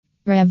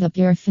Rev up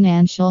your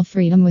financial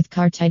freedom with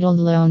car titled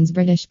loans.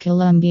 British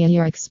Columbia,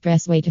 your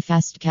expressway to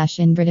fast cash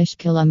in British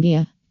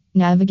Columbia.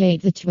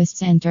 Navigate the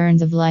twists and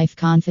turns of life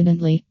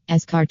confidently,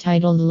 as car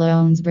titled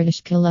loans.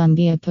 British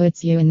Columbia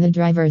puts you in the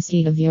driver's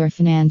seat of your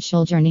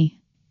financial journey.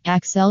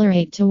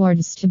 Accelerate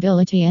towards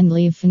stability and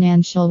leave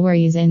financial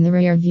worries in the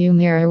rear view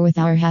mirror with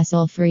our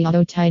hassle-free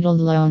auto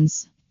titled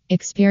loans.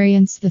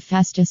 Experience the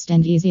fastest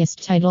and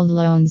easiest titled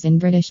loans in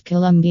British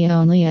Columbia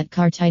only at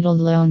Car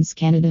Titled Loans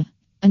Canada.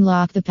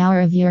 Unlock the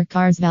power of your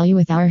car's value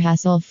with our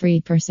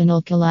hassle-free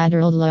personal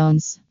collateral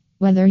loans.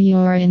 Whether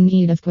you're in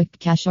need of quick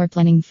cash or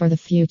planning for the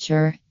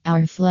future,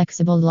 our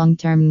flexible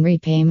long-term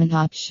repayment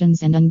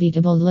options and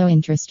unbeatable low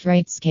interest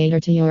rates cater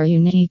to your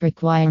unique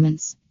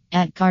requirements.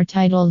 At Car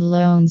Titled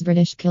Loans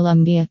British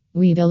Columbia,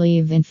 we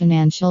believe in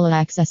financial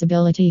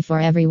accessibility for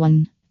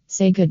everyone.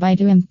 Say goodbye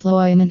to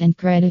employment and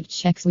credit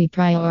checks. We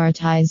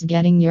prioritize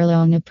getting your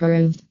loan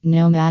approved,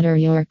 no matter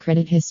your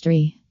credit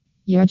history.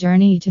 Your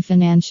journey to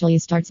financially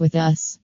starts with us.